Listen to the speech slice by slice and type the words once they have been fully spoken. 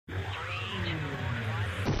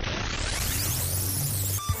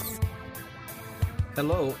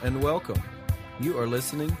Hello and welcome. You are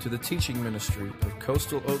listening to the teaching ministry of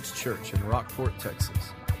Coastal Oaks Church in Rockport,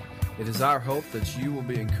 Texas. It is our hope that you will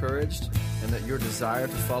be encouraged and that your desire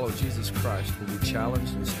to follow Jesus Christ will be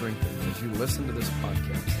challenged and strengthened as you listen to this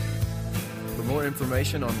podcast. For more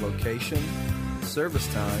information on location, service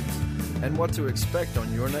times, and what to expect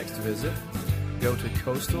on your next visit, go to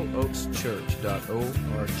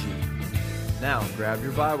coastaloakschurch.org. Now, grab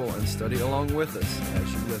your Bible and study along with us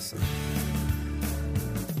as you listen.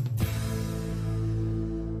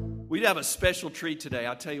 We have a special treat today.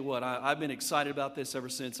 I'll tell you what, I've been excited about this ever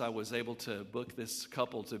since I was able to book this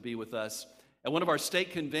couple to be with us. At one of our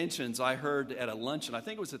state conventions, I heard at a luncheon, I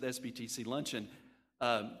think it was at the SBTC luncheon,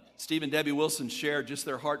 Steve and Debbie Wilson shared just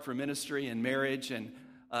their heart for ministry and marriage. And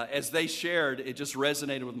as they shared, it just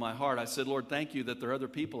resonated with my heart. I said, Lord, thank you that there are other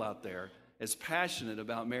people out there as passionate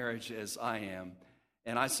about marriage as I am.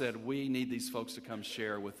 And I said, we need these folks to come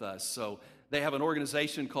share with us. So they have an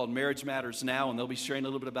organization called Marriage Matters Now, and they'll be sharing a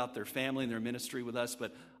little bit about their family and their ministry with us.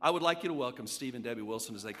 But I would like you to welcome Steve and Debbie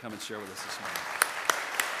Wilson as they come and share with us this morning.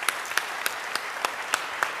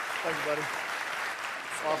 Thank you, buddy.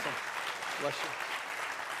 Awesome. Bless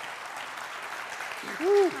you.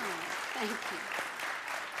 Woo. Oh, thank you.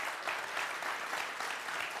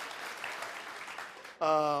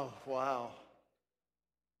 Wow.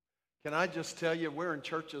 Can I just tell you, we're in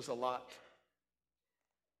churches a lot.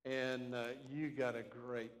 And you got a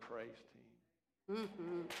great praise team. Mm-hmm.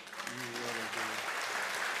 You really do.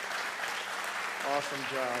 Awesome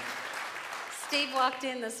job. Steve walked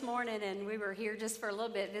in this morning, and we were here just for a little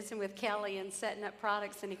bit visiting with Kelly and setting up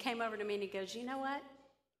products, and he came over to me and he goes, you know what?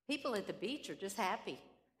 People at the beach are just happy.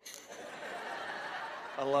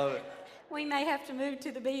 I love it. We may have to move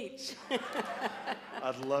to the beach.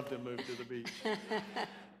 I'd love to move to the beach.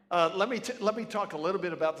 Let me talk a little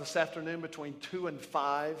bit about this afternoon between 2 and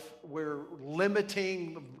 5. We're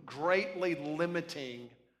greatly limiting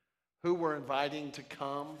who we're inviting to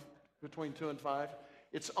come between 2 and 5.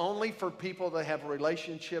 It's only for people that have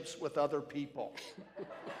relationships with other people.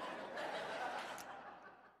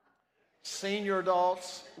 Senior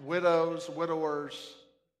adults, widows, widowers,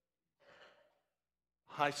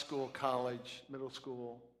 high school, college, middle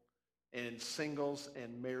school, and singles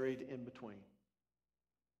and married in between.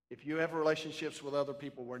 If you have relationships with other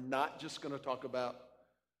people, we're not just going to talk about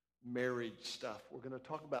marriage stuff. We're going to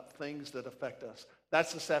talk about things that affect us.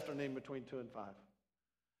 That's this afternoon between 2 and 5.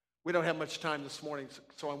 We don't have much time this morning,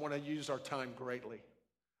 so I want to use our time greatly.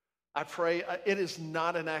 I pray it is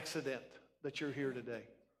not an accident that you're here today.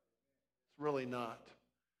 It's really not.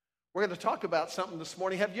 We're going to talk about something this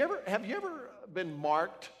morning. Have you ever been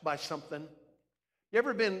marked by something? You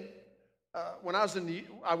ever been? When I was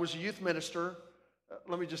a youth minister.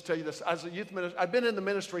 Let me just tell you this. As a youth minister, I've been in the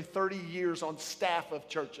ministry 30 years on staff of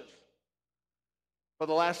churches. For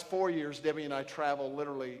the last 4 years, Debbie and I travel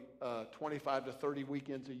literally 25 to 30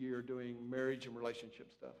 weekends a year doing marriage and relationship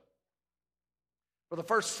stuff. For the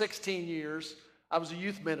first 16 years, I was a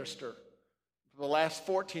youth minister. For the last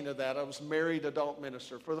 14 of that, I was married adult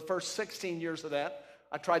minister. For the first 16 years of that,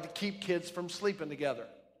 I tried to keep kids from sleeping together.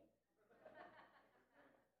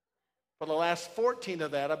 For the last 14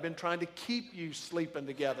 of that, I've been trying to keep you sleeping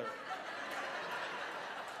together.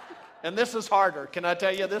 And this is harder. Can I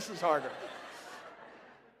tell you, this is harder.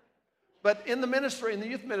 But in the ministry, in the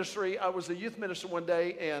youth ministry, I was a youth minister one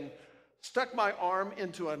day and stuck my arm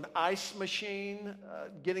into an ice machine,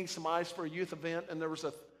 getting some ice for a youth event. And there was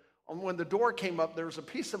when the door came up, there was a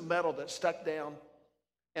piece of metal that stuck down.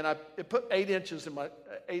 And it put 8 inches in my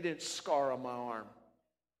 8-inch scar on my arm.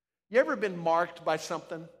 You ever been marked by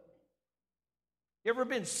something? You ever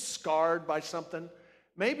been scarred by something?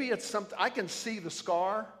 Maybe it's something, I can see the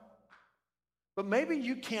scar, but maybe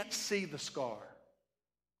you can't see the scar.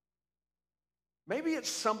 Maybe it's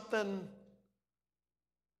something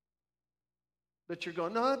that you're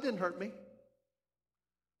going, no, that didn't hurt me.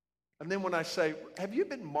 And then when I say, have you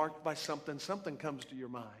been marked by something, something comes to your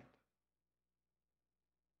mind.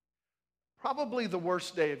 Probably the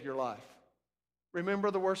worst day of your life.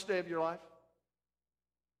 Remember the worst day of your life?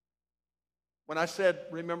 When I said,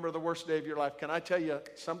 remember the worst day of your life, can I tell you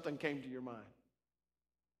something came to your mind?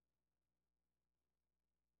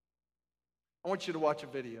 I want you to watch a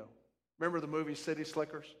video. Remember the movie City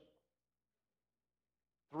Slickers?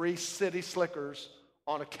 3 city slickers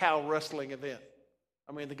on a cow wrestling event.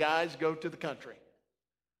 I mean, the guys go to the country.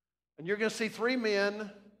 And you're going to see 3 men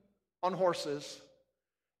on horses,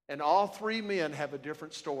 and all 3 men have a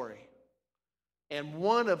different story. And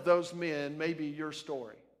one of those men may be your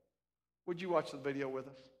story. Would you watch the video with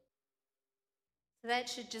us? So that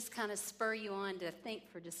should just kind of spur you on to think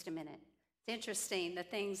for just a minute. Has interesting, the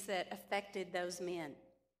things that affected those men.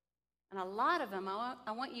 And a lot of them,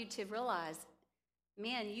 I want you to realize,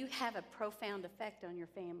 men, you have a profound effect on your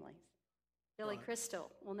families. Billy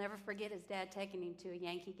Crystal will never forget his dad taking him to a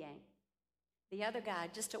Yankee game. The other guy,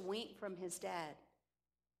 just a wink from his dad,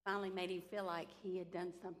 finally made him feel like he had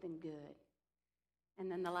done something good.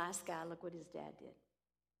 And then the last guy, look what his dad did.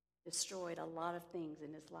 Destroyed a lot of things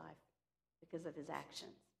in his life because of his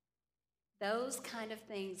actions. Those kind of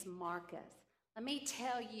things mark us. Let me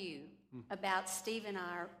tell you about Steve and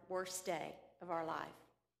our worst day of our life.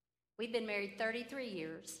 We've been married 33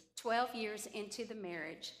 years, 12 years into the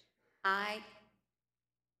marriage. I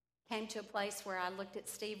came to a place where I looked at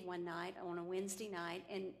Steve one night on a Wednesday night,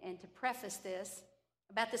 and to preface this,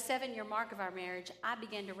 about the 7-year mark of our marriage, I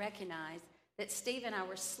began to recognize that Steve and I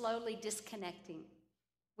were slowly disconnecting.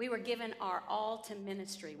 We were given our all to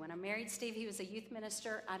ministry. When I married Steve, he was a youth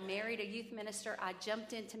minister. I married a youth minister. I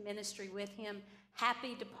jumped into ministry with him,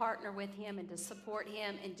 happy to partner with him and to support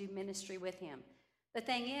him and do ministry with him. The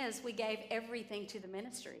thing is, we gave everything to the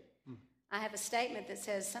ministry. I have a statement that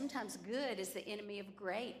says, sometimes good is the enemy of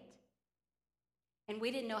great. And we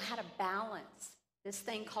didn't know how to balance this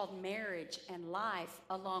thing called marriage and life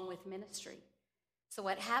along with ministry. So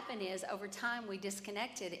what happened is, over time, we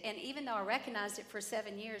disconnected. And even though I recognized it for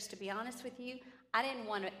 7 years, to be honest with you, I didn't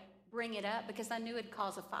want to bring it up because I knew it'd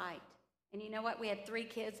cause a fight. And you know what? We had 3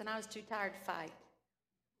 kids, and I was too tired to fight.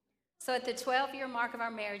 So at the 12-year mark of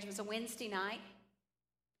our marriage, it was a Wednesday night.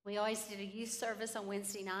 We always did a youth service on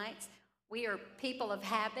Wednesday nights. We are people of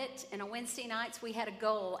habit, and on Wednesday nights, we had a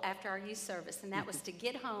goal after our youth service, and that was to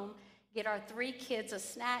get home, get our 3 kids a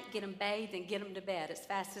snack, get them bathed, and get them to bed as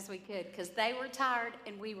fast as we could, because they were tired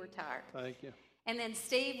and we were tired. Thank you. And then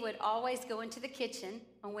Steve would always go into the kitchen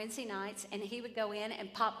on Wednesday nights, and he would go in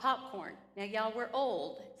and pop popcorn. Now, y'all, we're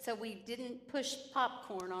old, so we didn't push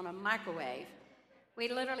popcorn on a microwave. We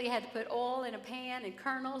literally had to put oil in a pan and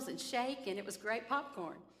kernels and shake, and it was great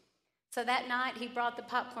popcorn. So that night, he brought the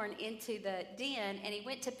popcorn into the den, and he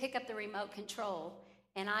went to pick up the remote control,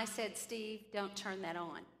 and I said, Steve, don't turn that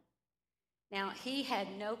on. Now, he had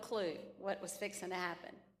no clue what was fixing to happen.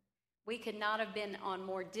 We could not have been on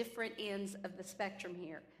more different ends of the spectrum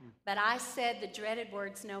here. But I said the dreaded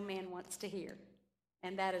words no man wants to hear,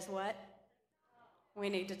 and that is what? We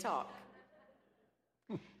need to talk.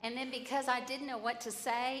 And then because I didn't know what to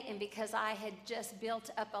say, and because I had just built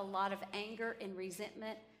up a lot of anger and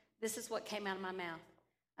resentment, this is what came out of my mouth.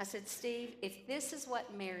 I said, Steve, if this is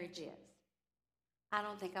what marriage is, I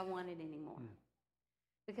don't think I want it anymore.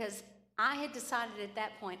 Because I had decided at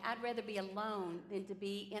that point I'd rather be alone than to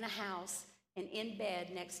be in a house and in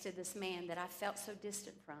bed next to this man that I felt so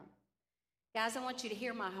distant from. Guys, I want you to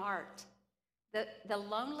hear my heart. The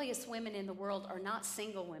loneliest women in the world are not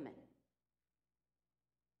single women.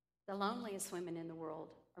 The loneliest women in the world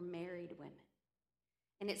are married women.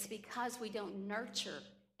 And it's because we don't nurture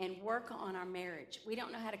and work on our marriage. We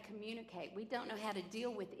don't know how to communicate. We don't know how to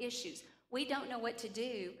deal with issues. We don't know what to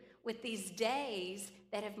do with these days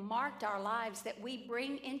that have marked our lives that we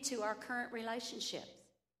bring into our current relationships.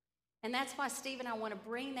 And that's why, Steve and I want to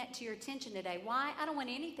bring that to your attention today. Why? I don't want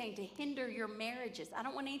anything to hinder your marriages. I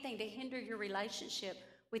don't want anything to hinder your relationship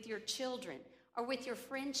with your children or with your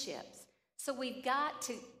friendships. So we've got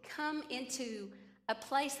to come into a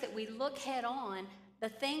place that we look head on the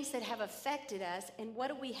things that have affected us, and what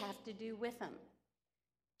do we have to do with them?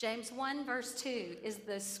 James 1 verse 2 is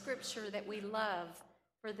the scripture that we love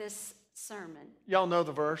for this sermon. Y'all know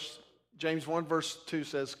the verse. James 1 verse 2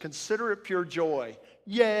 says, consider it pure joy.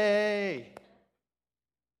 Yay!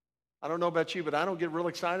 I don't know about you, but I don't get real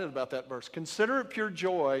excited about that verse. Consider it pure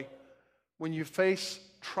joy when you face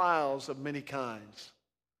trials of many kinds.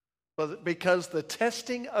 But because the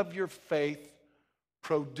testing of your faith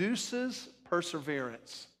produces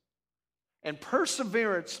perseverance. And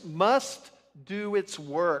perseverance must do its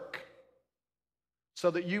work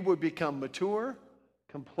so that you would become mature,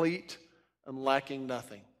 complete, and lacking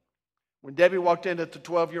nothing. When Debbie walked in at the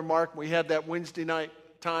 12-year mark, we had that Wednesday night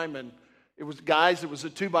time, and it was a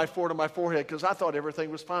 2x4 to my forehead because I thought everything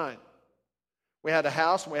was fine. We had a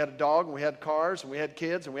house, and we had a dog, and we had cars, and we had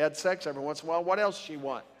kids, and we had sex every once in a while. What else does she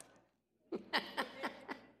want?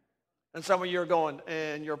 And some of you are going,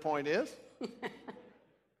 and your point is?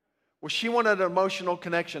 Well, she wanted an emotional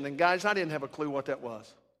connection, and guys, I didn't have a clue what that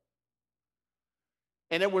was.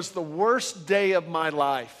 And it was the worst day of my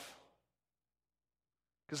life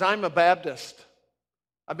because I'm a Baptist.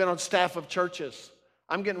 I've been on staff of churches.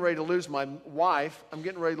 I'm getting ready to lose my wife. I'm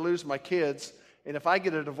getting ready to lose my kids. And if I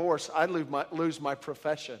get a divorce, I lose my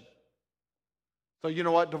profession. So you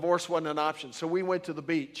know what? Divorce wasn't an option. So we went to the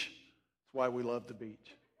beach. That's why we love the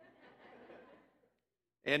beach.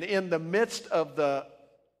 And in the midst of the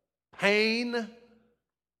pain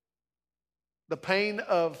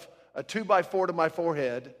of a 2x4 to my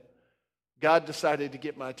forehead, God decided to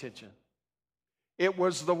get my attention. It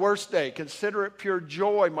was the worst day. Consider it pure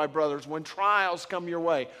joy, my brothers, when trials come your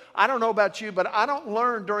way. I don't know about you, but I don't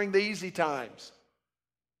learn during the easy times.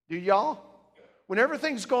 Do y'all? When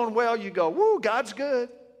everything's going well, you go, woo, God's good.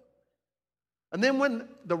 And then when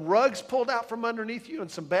the rug's pulled out from underneath you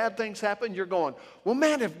and some bad things happen, you're going, well,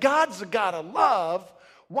 man, if God's a God of love,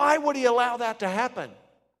 why would he allow that to happen?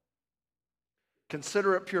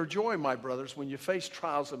 Consider it pure joy, my brothers, when you face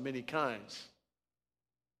trials of many kinds.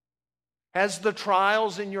 Has the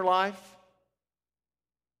trials in your life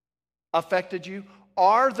affected you?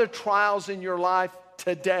 Are the trials in your life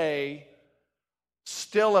today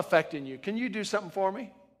still affecting you? Can you do something for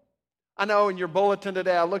me? I know in your bulletin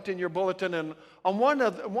today, I looked in your bulletin, and on one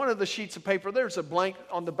of the sheets of paper, there's a blank.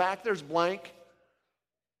 On the back, there's blank.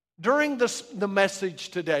 During the message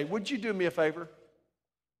today, would you do me a favor?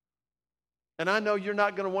 And I know you're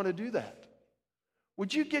not going to want to do that.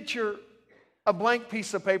 Would you get a blank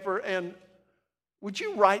piece of paper and would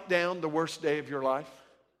you write down the worst day of your life?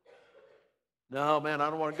 No, man,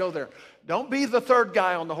 I don't want to go there. Don't be the third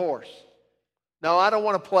guy on the horse. No, I don't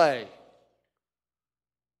want to play.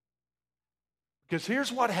 Because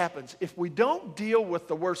here's what happens. If we don't deal with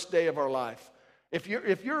the worst day of our life, if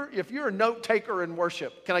you're a note taker in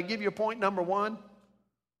worship, can I give you point number one?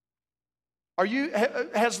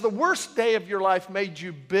 Has the worst day of your life made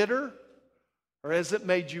you bitter, or has it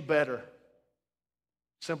made you better?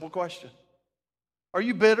 Simple question. Are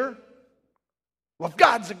you bitter? Well, if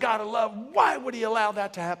God's a God of love, why would he allow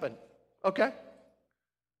that to happen? Okay.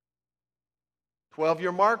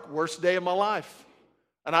 12-year mark, worst day of my life.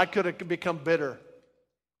 And I could have become bitter.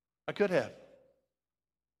 I could have.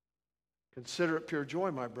 Consider it pure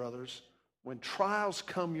joy, my brothers, when trials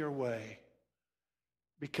come your way,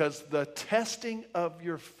 because the testing of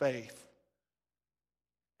your faith.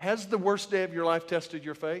 Has the worst day of your life tested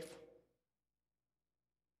your faith?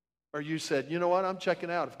 Or you said, you know what, I'm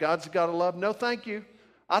checking out. If God's a God of love, no thank you.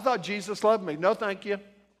 I thought Jesus loved me. No thank you.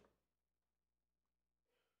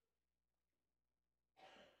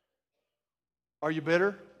 Are you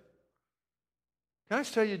bitter? Can I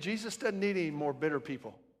just tell you, Jesus doesn't need any more bitter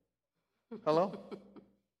people. Hello?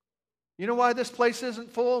 You know why this place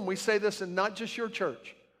isn't full? And we say this in not just your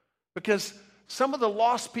church. Because some of the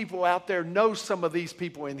lost people out there know some of these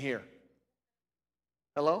people in here.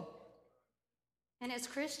 Hello? And as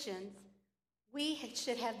Christians, we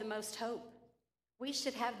should have the most hope. We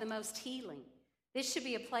should have the most healing. This should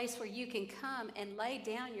be a place where you can come and lay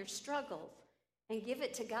down your struggles and give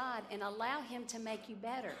it to God and allow him to make you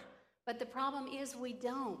better. But the problem is we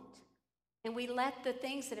don't. And we let the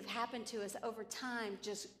things that have happened to us over time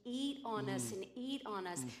just eat on us and eat on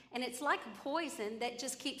us. And it's like a poison that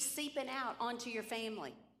just keeps seeping out onto your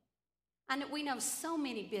family. We know so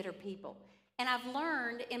many bitter people. And I've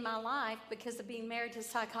learned in my life, because of being married to a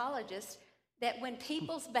psychologist, that when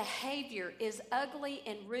people's behavior is ugly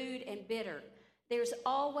and rude and bitter, there's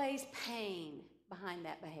always pain behind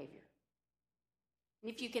that behavior.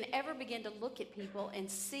 And if you can ever begin to look at people and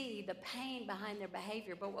see the pain behind their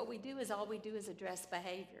behavior, but what we do is all we do is address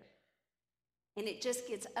behavior. And it just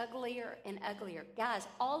gets uglier and uglier. Guys,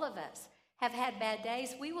 all of us have had bad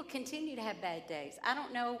days. We will continue to have bad days. I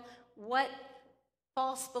don't know what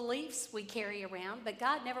false beliefs we carry around, but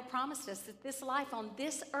God never promised us that this life on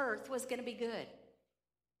this earth was going to be good.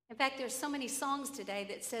 In fact, there's so many songs today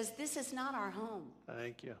that says, this is not our home.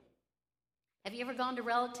 Thank you. Have you ever gone to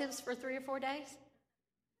relatives for 3 or 4 days?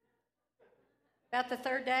 About the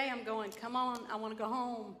third day, I'm going, come on, I want to go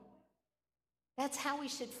home. That's how we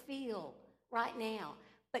should feel right now.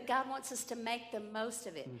 But God wants us to make the most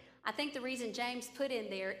of it. I think the reason James put in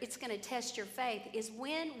there, it's going to test your faith, is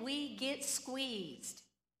when we get squeezed,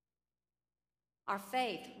 our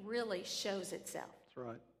faith really shows itself. That's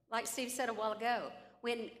right. Like Steve said a while ago,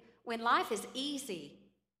 when life is easy,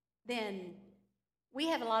 then we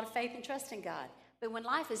have a lot of faith and trust in God. But when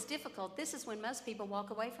life is difficult, this is when most people walk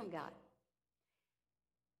away from God.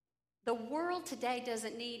 The world today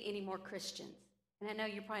doesn't need any more Christians. And I know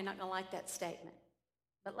you're probably not going to like that statement.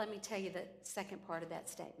 But let me tell you the second part of that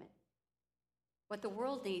statement. What the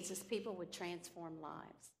world needs is people with transformed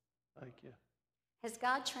lives. Thank you. Has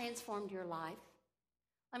God transformed your life?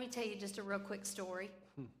 Let me tell you just a real quick story.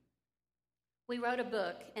 We wrote a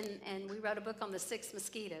book, and we wrote a book on the 6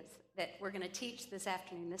 mosquitoes that we're going to teach this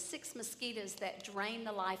afternoon. The 6 mosquitoes that drain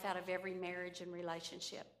the life out of every marriage and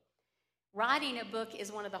relationship. Writing a book is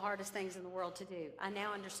one of the hardest things in the world to do. I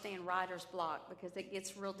now understand writer's block because it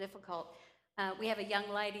gets real difficult. We have a young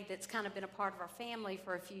lady that's kind of been a part of our family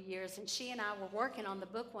for a few years, and she and I were working on the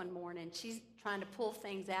book one morning. She's trying to pull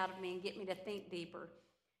things out of me and get me to think deeper.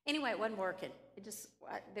 Anyway, it wasn't working.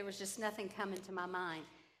 There was just nothing coming to my mind.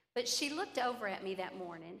 But she looked over at me that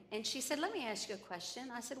morning, and she said, "Let me ask you a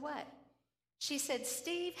question." I said, "What?" She said,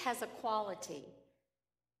 "Steve has a quality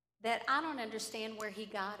that I don't understand where he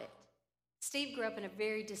got it." Steve grew up in a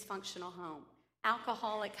very dysfunctional home,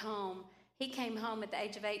 alcoholic home. He came home at the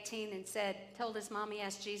age of 18 and told his mom he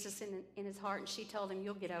asked Jesus in his heart, and she told him,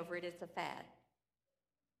 "You'll get over it, it's a fad."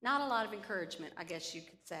 Not a lot of encouragement, I guess you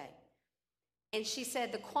could say. And she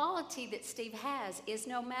said the quality that Steve has is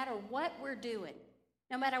no matter what we're doing,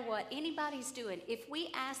 no matter what anybody's doing, if we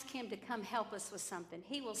ask him to come help us with something,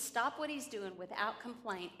 he will stop what he's doing without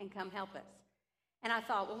complaint and come help us. And I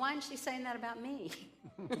thought, well, why isn't she saying that about me?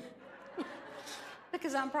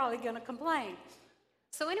 Because I'm probably going to complain.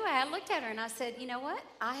 So anyway, I looked at her and I said, "You know what?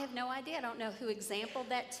 I have no idea. I don't know who exampled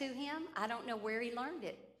that to him. I don't know where he learned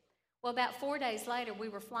it." Well, about 4 days later, we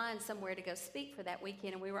were flying somewhere to go speak for that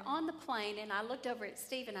weekend, and we were on the plane, and I looked over at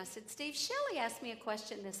Steve, and I said, "Steve, Shelley asked me a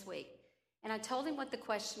question this week." And I told him what the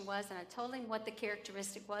question was, and I told him what the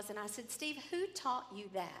characteristic was, and I said, "Steve, who taught you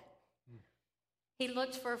that?" He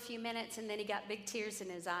looked for a few minutes, and then he got big tears in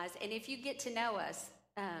his eyes. And if you get to know us,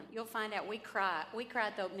 you'll find out we cry. We cry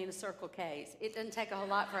at the opening of Circle K's. It doesn't take a whole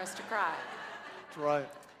lot for us to cry. That's right.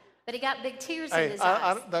 But he got big tears in his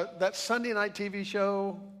eyes. That Sunday night TV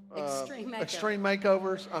show, Extreme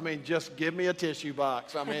Makeovers, I mean, just give me a tissue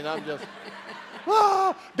box. I mean, I'm just,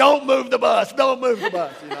 don't move the bus, don't move the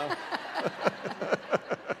bus, you know.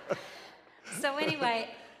 So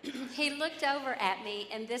anyway, he looked over at me,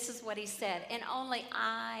 and this is what he said, and only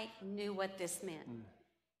I knew what this meant.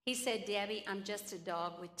 He said, "Debbie, I'm just a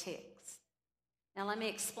dog with ticks." Now let me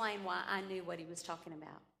explain why I knew what he was talking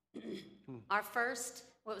about.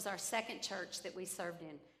 Our second church that we served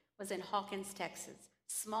in was in Hawkins, Texas,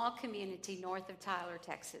 small community north of Tyler,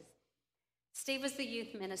 Texas. Steve was the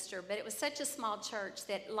youth minister, but it was such a small church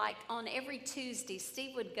that, like, on every Tuesday,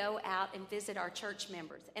 Steve would go out and visit our church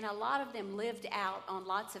members, and a lot of them lived out on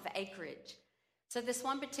lots of acreage. So this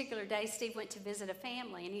one particular day, Steve went to visit a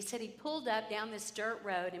family, and he said he pulled up down this dirt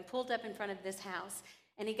road and pulled up in front of this house,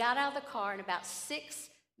 and he got out of the car, and about 6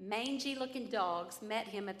 mangy-looking dogs met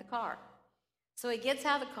him at the car. So he gets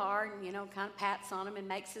out of the car and, kind of pats on him and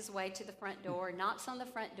makes his way to the front door, knocks on the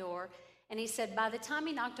front door, and he said by the time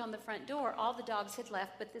he knocked on the front door, all the dogs had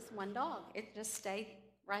left but this one dog. It just stayed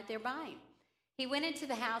right there by him. He went into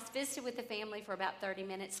the house, visited with the family for about 30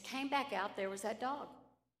 minutes, came back out, there was that dog.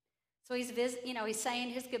 So he's saying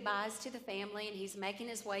his goodbyes to the family, and he's making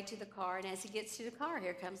his way to the car, and as he gets to the car,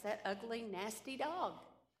 here comes that ugly, nasty dog.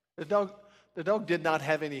 The dog did not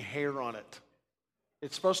have any hair on it.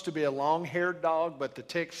 It's supposed to be a long-haired dog, but the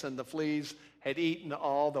ticks and the fleas had eaten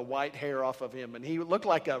all the white hair off of him, and he looked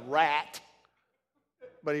like a rat,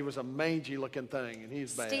 but he was a mangy-looking thing, and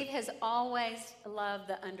he's bad. Steve has always loved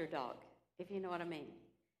the underdog, if you know what I mean.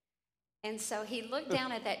 And so he looked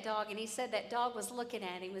down at that dog, and he said that dog was looking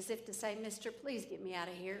at him as if to say, "Mister, please get me out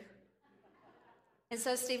of here." And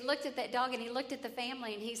so Steve looked at that dog, and he looked at the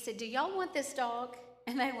family, and he said, "Do y'all want this dog?"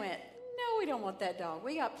 And they went, "No, we don't want that dog.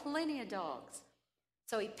 We got plenty of dogs."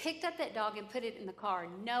 So he picked up that dog and put it in the car,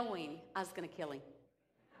 knowing I was going to kill him.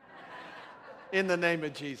 In the name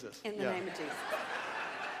of Jesus. In the name of Jesus.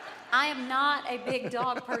 I am not a big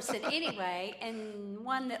dog person anyway, and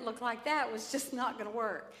one that looked like that was just not going to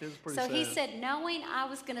work. So sad. He said, knowing I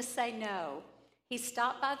was going to say no, he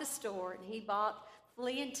stopped by the store and he bought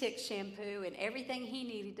flea and tick shampoo and everything he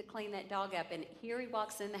needed to clean that dog up. And here he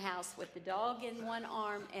walks in the house with the dog in one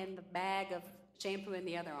arm and the bag of shampoo in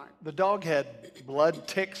the other arm. The dog had blood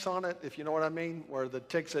ticks on it, if you know what I mean, where the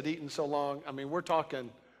ticks had eaten so long. I mean, we're talking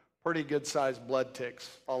pretty good-sized blood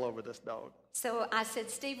ticks all over this dog. So I said,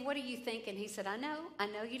 "Steve, what do you think?" And he said, I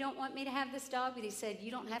know you don't want me to have this dog, but he said,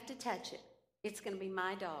 "You don't have to touch it. It's going to be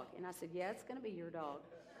my dog." And I said, "Yeah, it's going to be your dog."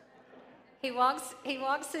 He walks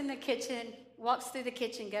in the kitchen, walks through the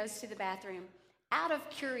kitchen, goes to the bathroom, out of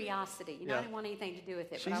curiosity. I didn't want anything to do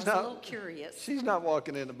with it, but I was a little curious. She's not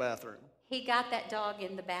walking in the bathroom. He got that dog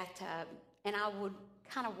in the bathtub, and I would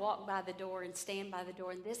kind of walk by the door and stand by the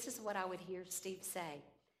door, and this is what I would hear Steve say.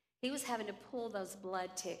 He was having to pull those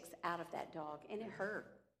blood ticks out of that dog, and it hurt.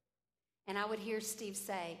 And I would hear Steve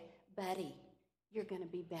say, "Buddy, you're going to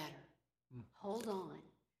be better. Hold on.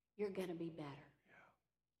 You're going to be better."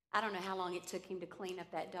 Yeah. I don't know how long it took him to clean up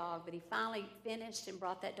that dog, but he finally finished and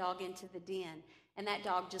brought that dog into the den, and that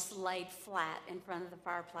dog just laid flat in front of the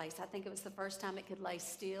fireplace. I think it was the first time it could lay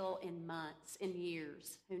still in months, in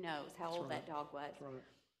years. Who knows how old that dog was. That's right.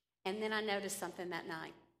 And then I noticed something that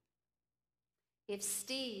night. If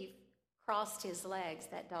Steve crossed his legs,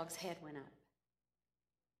 that dog's head went up.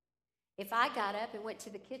 If I got up and went to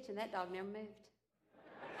the kitchen, that dog never moved.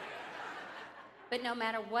 But no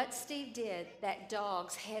matter what Steve did, that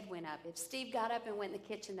dog's head went up. If Steve got up and went in the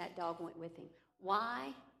kitchen, that dog went with him. Why?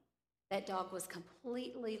 That dog was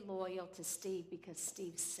completely loyal to Steve because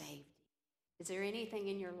Steve saved him. Is there anything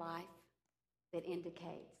in your life that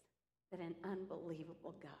indicates that an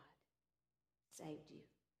unbelievable God saved you?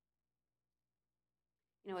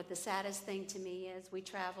 You know what the saddest thing to me is? We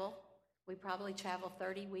travel. We probably travel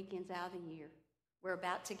 30 weekends out of the year. We're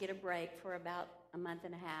about to get a break for about a month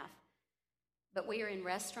and a half. But we are in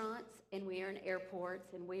restaurants, and we are in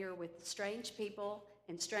airports, and we are with strange people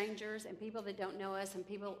and strangers and people that don't know us and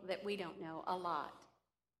people that we don't know a lot.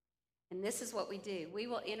 And this is what we do. We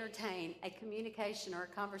will entertain a communication or a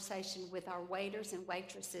conversation with our waiters and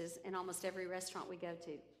waitresses in almost every restaurant we go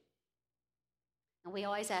to. And we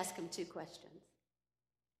always ask them 2 questions.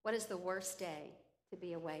 What is the worst day to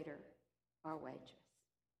be a waiter or a waitress?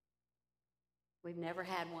 We've never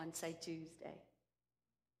had one say Tuesday.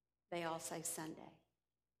 They all say Sunday.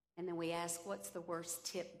 And then we ask, what's the worst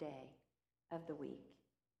tip day of the week?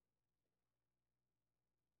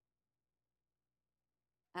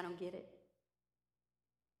 I don't get it.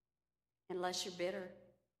 Unless you're bitter.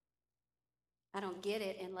 I don't get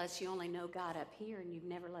it unless you only know God up here and you've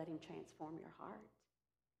never let him transform your heart.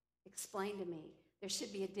 Explain to me. There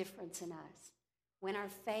should be a difference in us. When our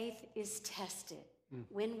faith is tested,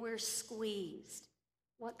 when we're squeezed,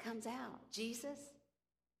 what comes out? Jesus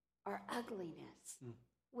or ugliness?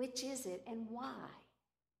 Which is it and why?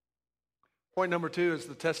 Point number 2 is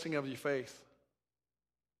the testing of your faith.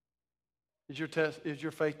 Is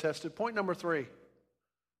your faith tested? Point number 3,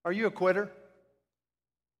 are you a quitter?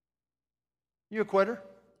 You a quitter?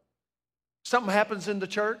 Something happens in the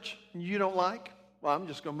church and you don't like? Well, I'm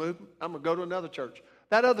just going to move. I'm going to go to another church.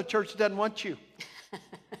 That other church doesn't want you.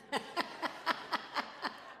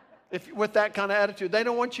 With that kind of attitude, they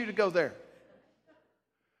don't want you to go there.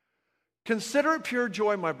 Consider it pure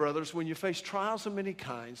joy, my brothers, when you face trials of many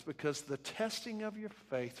kinds, because the testing of your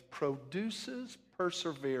faith produces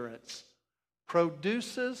perseverance,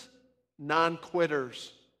 produces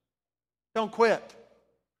non-quitters. Don't quit.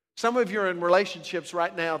 Some of you are in relationships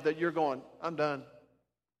right now that you're going, I'm done.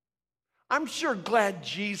 I'm sure glad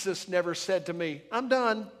Jesus never said to me, I'm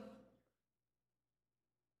done.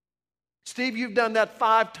 Steve, you've done that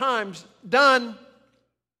 5 times. Done.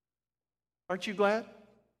 Aren't you glad?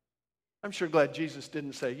 I'm sure glad Jesus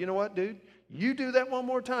didn't say, you know what, dude? You do that one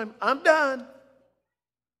more time. I'm done.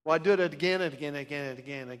 Well, I do it again and again and again and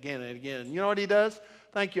again and again and again. You know what he does?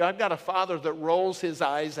 Thank you. I've got a father that rolls his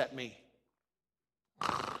eyes at me.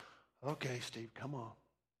 Okay, Steve, come on.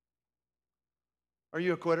 Are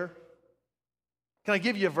you a quitter? Can I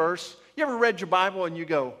give you a verse? You ever read your Bible and you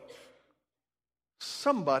go,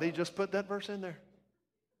 somebody just put that verse in there.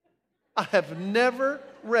 I have never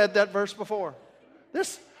read that verse before.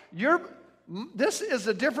 This is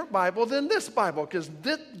a different Bible than this Bible, because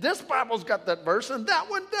this Bible's got that verse and that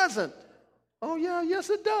one doesn't. Oh yeah,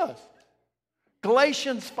 yes it does.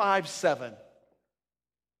 Galatians 5:7.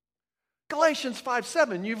 Galatians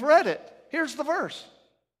 5:7, you've read it. Here's the verse.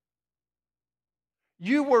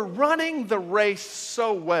 You were running the race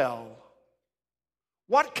so well.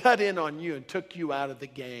 What cut in on you and took you out of the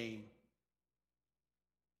game?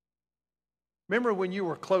 Remember when you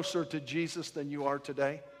were closer to Jesus than you are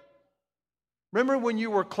today? Remember when you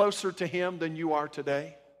were closer to him than you are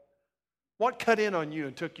today? What cut in on you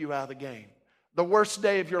and took you out of the game? The worst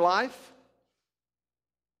day of your life?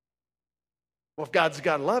 Well, if God's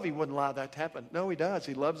got love, he wouldn't allow that to happen. No, he does.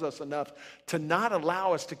 He loves us enough to not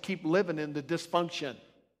allow us to keep living in the dysfunction.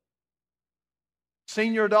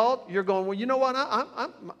 Senior adult, you're going, well, you know what?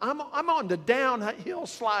 I'm on the downhill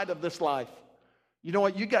slide of this life. You know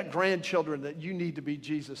what? You got grandchildren that you need to be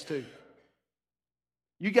Jesus too.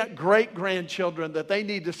 You got great-grandchildren that they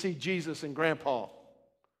need to see Jesus in Grandpa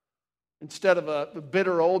instead of a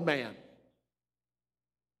bitter old man.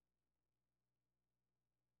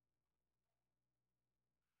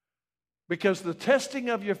 Because the testing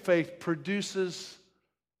of your faith produces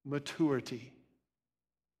maturity.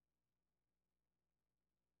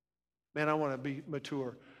 Man, I want to be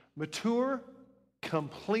mature. Mature,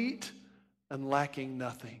 complete, and lacking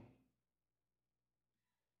nothing.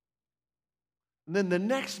 And then the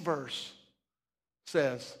next verse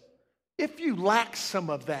says, if you lack some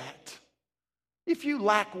of that, if you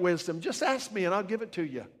lack wisdom, just ask me and I'll give it to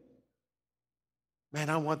you. Man,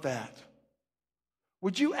 I want that.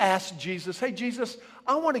 Would you ask Jesus, hey, Jesus,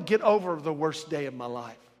 I want to get over the worst day of my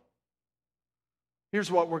life.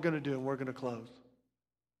 Here's what we're going to do, and we're going to close.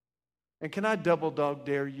 And can I double dog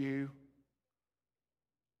dare you?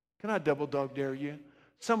 Can I double dog dare you?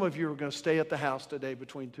 Some of you are going to stay at the house today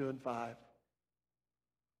between 2 and 5.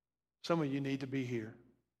 Some of you need to be here.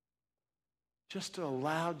 Just to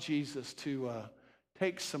allow Jesus to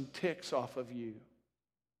take some ticks off of you.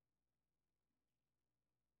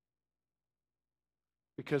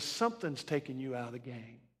 Because something's taking you out of the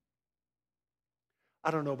game.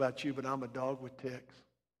 I don't know about you, but I'm a dog with ticks.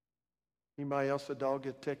 Anybody else a dog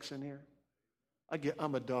with ticks in here?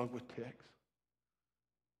 I'm a dog with ticks.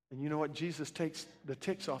 And you know what? Jesus takes the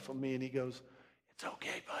ticks off of me and he goes, it's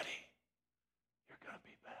okay, buddy. You're going to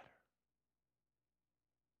be better.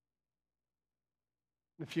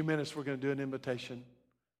 In a few minutes, we're going to do an invitation.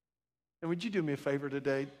 And would you do me a favor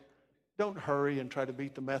today? Don't hurry and try to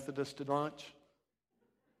beat the Methodists to lunch.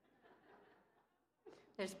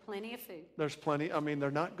 There's plenty of food. There's plenty. I mean,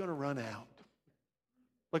 they're not going to run out.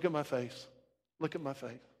 Look at my face. Look at my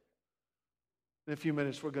face. In a few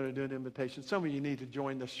minutes, we're going to do an invitation. Some of you need to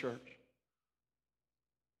join this church.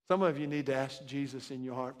 Some of you need to ask Jesus in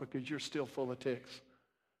your heart because you're still full of ticks.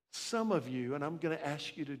 Some of you, and I'm going to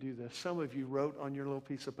ask you to do this, some of you wrote on your little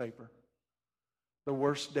piece of paper the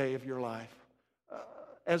worst day of your life.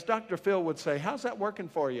 As Dr. Phil would say, how's that working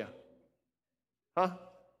for you? Huh?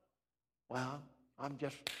 Well,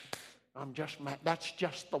 that's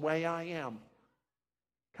just the way I am.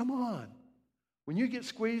 Come on. When you get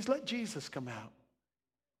squeezed, let Jesus come out.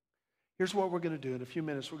 Here's what we're going to do. In a few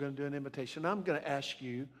minutes, we're going to do an invitation. I'm going to ask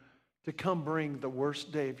you to come bring the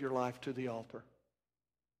worst day of your life to the altar.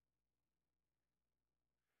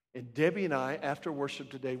 And Debbie and I, after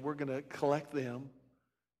worship today, we're going to collect them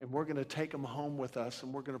and we're going to take them home with us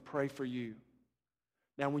and we're going to pray for you.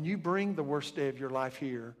 Now, when you bring the worst day of your life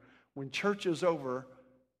here, when church is over,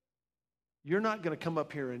 you're not going to come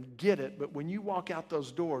up here and get it, but when you walk out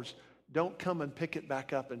those doors, don't come and pick it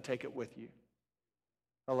back up and take it with you.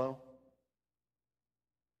 Hello?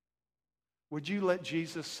 Would you let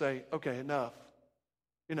Jesus say, okay, enough.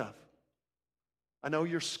 Enough. I know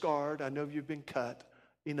you're scarred. I know you've been cut.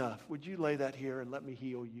 Enough. Would you lay that here and let me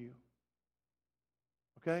heal you?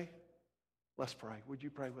 Okay? Let's pray. Would you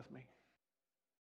pray with me?